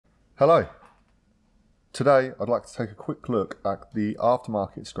Hello. Today I'd like to take a quick look at the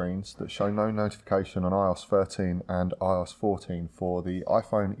aftermarket screens that show no notification on iOS 13 and iOS 14 for the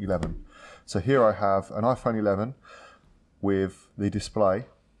iPhone 11. So here I have an iPhone 11 with the display,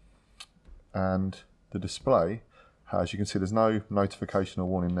 and the display has, you can see there's no notification or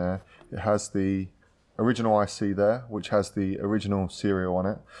warning there. It has the original IC there, which has the original serial on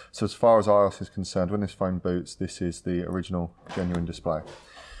it. So as far as iOS is concerned, when this phone boots, this is the original genuine display.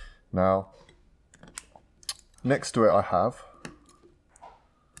 Now, next to it I have,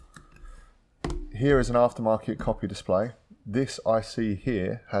 here is an aftermarket copy display. This IC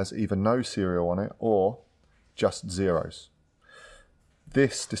here has either no serial on it or just zeros.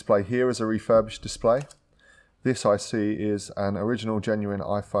 This display here is a refurbished display. This IC is an original genuine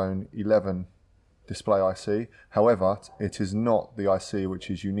iPhone 11 display IC. However, it is not the IC which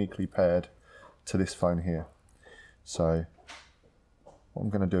is uniquely paired to this phone here. So what I'm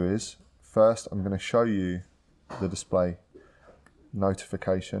going to do is, first I'm going to show you the display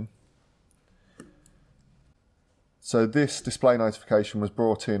notification. So this display notification was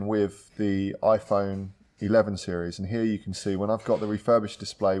brought in with the iPhone 11 series, and here you can see when I've got the refurbished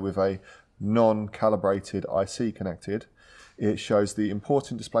display with a non-calibrated IC connected, it shows the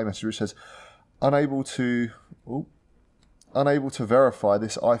important display message which says unable to verify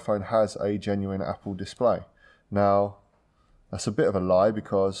this iPhone has a genuine Apple display. Now that's a bit of a lie,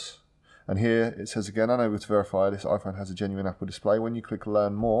 because, and here it says again, unable to verify this iPhone has a genuine Apple display. When you click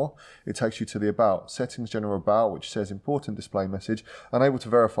learn more, it takes you to the about, settings general about, which says important display message, unable to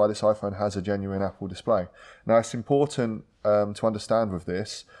verify this iPhone has a genuine Apple display. Now it's important to understand with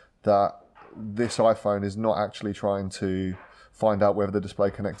this that this iPhone is not actually trying to find out whether the display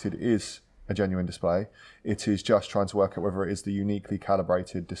connected is a genuine display. It is just trying to work out whether it is the uniquely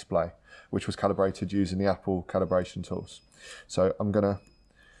calibrated display, which was calibrated using the Apple calibration tools. So I'm going to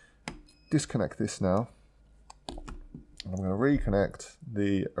disconnect this now. I'm going to reconnect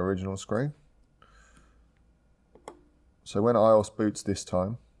the original screen. So when iOS boots this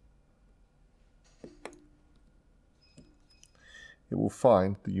time, it will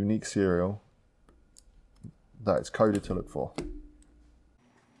find the unique serial that it's coded to look for.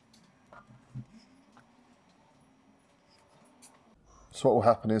 So what will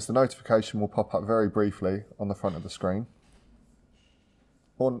happen is the notification will pop up very briefly on the front of the screen.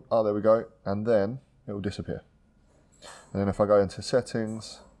 Oh, there we go, and then it will disappear. And then if I go into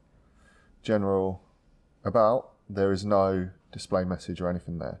settings, general, about, there is no display message or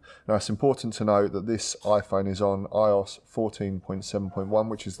anything there. Now it's important to note that this iPhone is on iOS 14.7.1,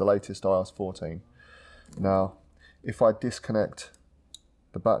 which is the latest iOS 14. Now, if I disconnect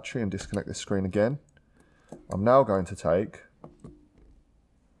the battery and disconnect this screen again, I'm now going to take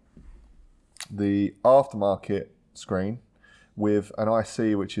the aftermarket screen with an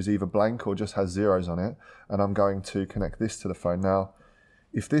IC which is either blank or just has zeros on it, and I'm going to connect this to the phone. Now,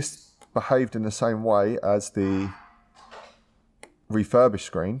 if this behaved in the same way as the refurbished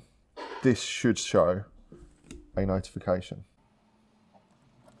screen, this should show a notification.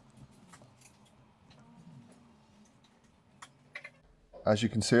 As you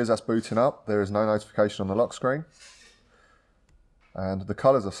can see, as that's booting up, there is no notification on the lock screen. And the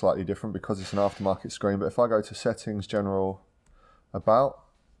colours are slightly different because it's an aftermarket screen, but if I go to settings, general, about,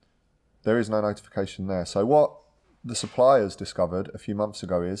 there is no notification there. So what the suppliers discovered a few months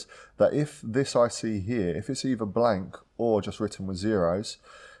ago is that if this IC here, if it's either blank or just written with zeros,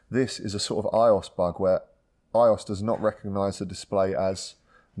 this is a sort of iOS bug where iOS does not recognise the display as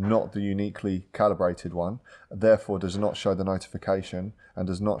not the uniquely calibrated one, therefore does not show the notification and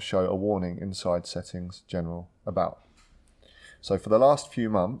does not show a warning inside settings, general, about. So for the last few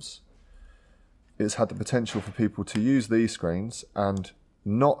months, it's had the potential for people to use these screens and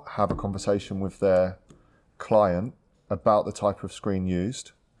not have a conversation with their client about the type of screen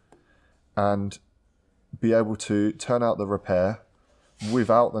used, and be able to turn out the repair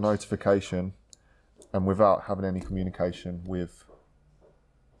without the notification and without having any communication with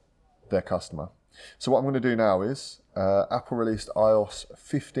their customer. So what I'm going to do now is, Apple released iOS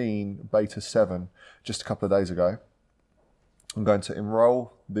 15 beta 7 just a couple of days ago. I'm going to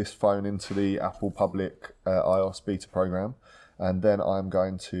enroll this phone into the Apple public iOS beta program, and then I'm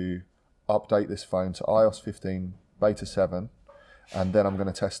going to update this phone to iOS 15 beta 7, and then I'm going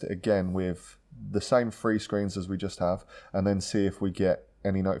to test it again with the same 3 screens as we just have, and then see if we get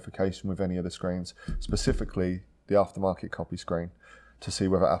any notification with any of the screens, specifically the aftermarket copy screen, to see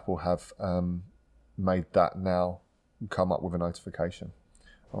whether Apple have made that now come up with a notification.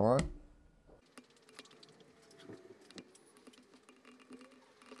 All right.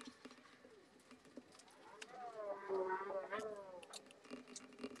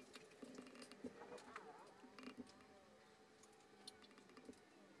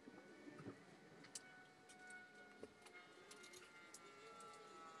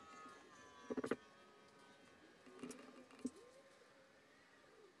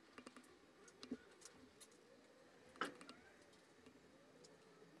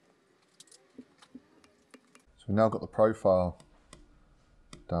 we've now got the profile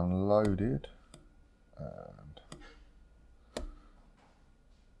downloaded, and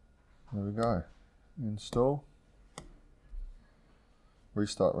there we go. Install,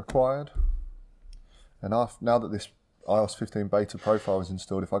 restart required, and now that this iOS 15 beta profile is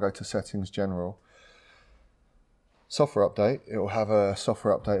installed, if I go to Settings, General, Software Update, it will have a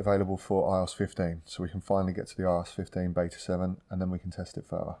software update available for iOS 15, so we can finally get to the iOS 15 beta 7, and then we can test it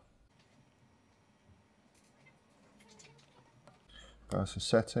further. Go to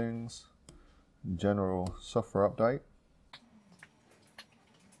Settings, General, Software Update.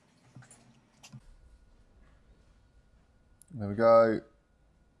 There we go.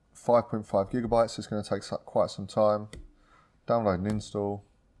 5.5 gigabytes. It's going to take quite some time. Download and install.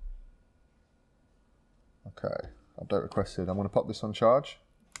 Okay, update requested. I'm going to pop this on charge,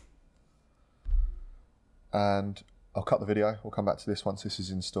 and I'll cut the video. We'll come back to this once this is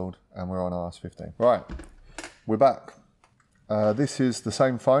installed and we're on iOS 15. Right, we're back. This is the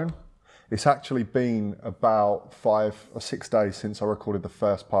same phone. It's actually been about 5 or 6 days since I recorded the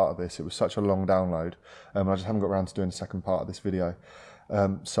first part of this. It was such a long download, and I just haven't got around to doing the second part of this video.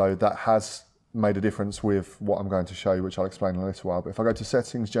 So that has made a difference with what I'm going to show you, which I'll explain in a little while. But if I go to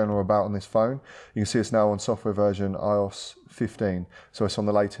Settings, General, About on this phone, you can see it's now on software version iOS 15. So it's on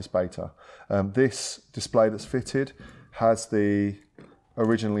the latest beta. This display that's fitted has the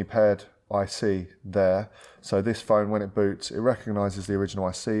originally paired IC there. So this phone, when it boots, it recognises the original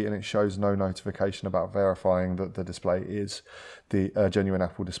IC and it shows no notification about verifying that the display is the genuine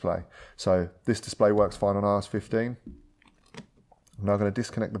Apple display. So this display works fine on iOS 15. I'm now going to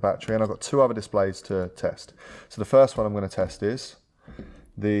disconnect the battery, and I've got 2 other displays to test. So the first one I'm going to test is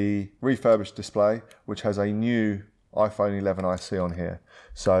the refurbished display, which has a new iPhone 11 IC on here.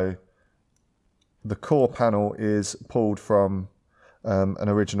 So the core panel is pulled from an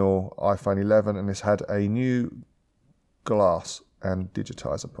original iPhone 11, and this had a new glass and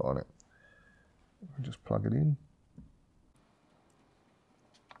digitizer put on it. I'll just plug it in.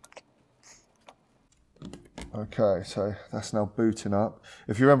 Okay, so that's now booting up.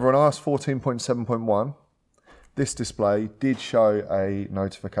 If you remember, on iOS 14.7.1, this display did show a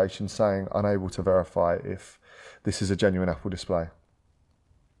notification saying unable to verify if this is a genuine Apple display.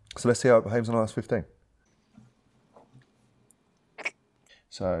 So let's see how it behaves on iOS 15.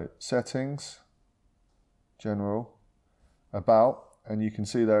 So Settings, General, About, and you can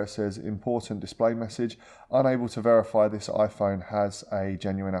see there it says important display message, unable to verify this iPhone has a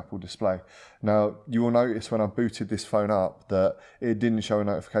genuine Apple display. Now you will notice when I booted this phone up that it didn't show a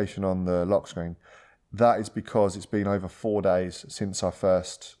notification on the lock screen. That is because it's been over 4 days since I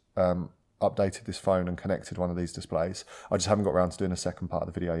first updated this phone and connected one of these displays. I just haven't got around to doing the second part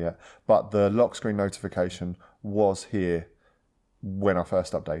of the video yet, but the lock screen notification was here when I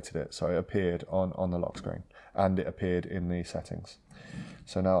first updated it. So it appeared on the lock screen and it appeared in the settings.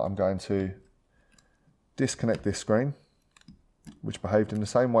 So now I'm going to disconnect this screen, which behaved in the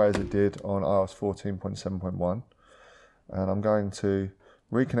same way as it did on iOS 14.7.1. And I'm going to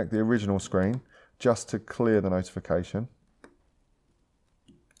reconnect the original screen just to clear the notification.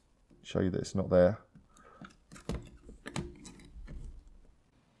 Show you that it's not there.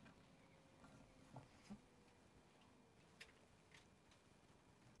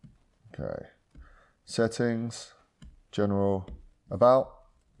 Okay, Settings, General, About,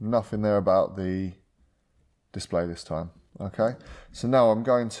 nothing there about the display this time. Okay, so now I'm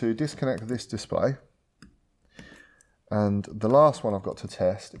going to disconnect this display, and the last one I've got to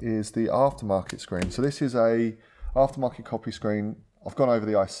test is the aftermarket screen. So this is a aftermarket copy screen. I've gone over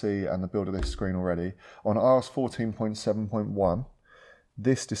the IC and the build of this screen already. On iOS 14.7.1,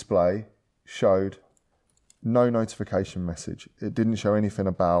 this display showed no notification message. It didn't show anything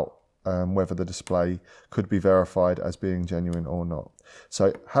about whether the display could be verified as being genuine or not.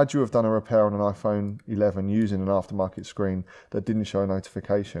 So had you have done a repair on an iPhone 11 using an aftermarket screen that didn't show a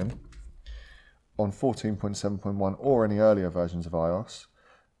notification on 14.7.1 or any earlier versions of iOS,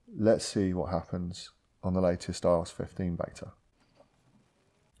 let's see what happens on the latest iOS 15 beta.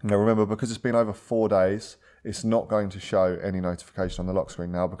 Now remember, because it's been over 4 days, it's not going to show any notification on the lock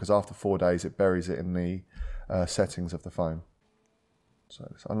screen now, because after 4 days it buries it in the settings of the phone. So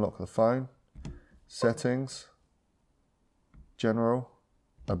let's unlock the phone, Settings, General,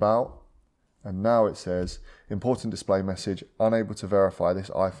 About, and now it says important display message, unable to verify this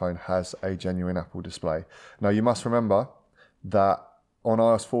iPhone has a genuine Apple display. Now you must remember that on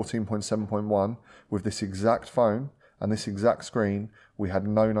iOS 14.7.1 with this exact phone and this exact screen, we had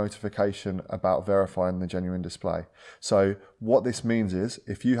no notification about verifying the genuine display. So what this means is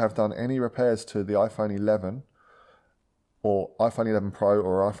if you have done any repairs to the iPhone 11 or iPhone 11 Pro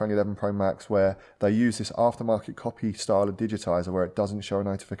or iPhone 11 Pro Max, where they use this aftermarket copy style of digitizer where it doesn't show a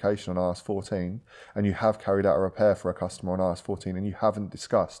notification on iOS 14, and you have carried out a repair for a customer on iOS 14 and you haven't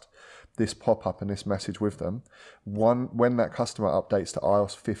discussed this pop-up and this message with them, when that customer updates to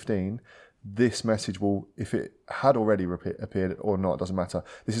iOS 15, this message will, if it had already appeared or not, doesn't matter,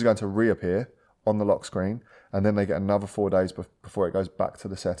 this is going to reappear on the lock screen, and then they get another 4 days before it goes back to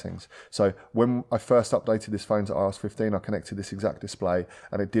the settings. So when I first updated this phone to iOS 15, I connected this exact display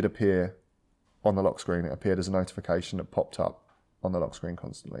and it did appear on the lock screen. It appeared as a notification that popped up on the lock screen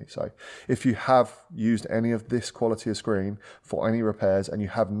constantly. So if you have used any of this quality of screen for any repairs and you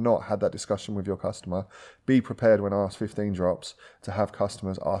have not had that discussion with your customer, be prepared when iOS 15 drops to have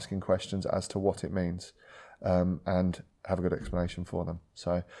customers asking questions as to what it means, and have a good explanation for them.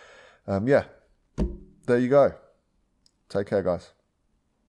 So yeah, there you go. Take care, guys.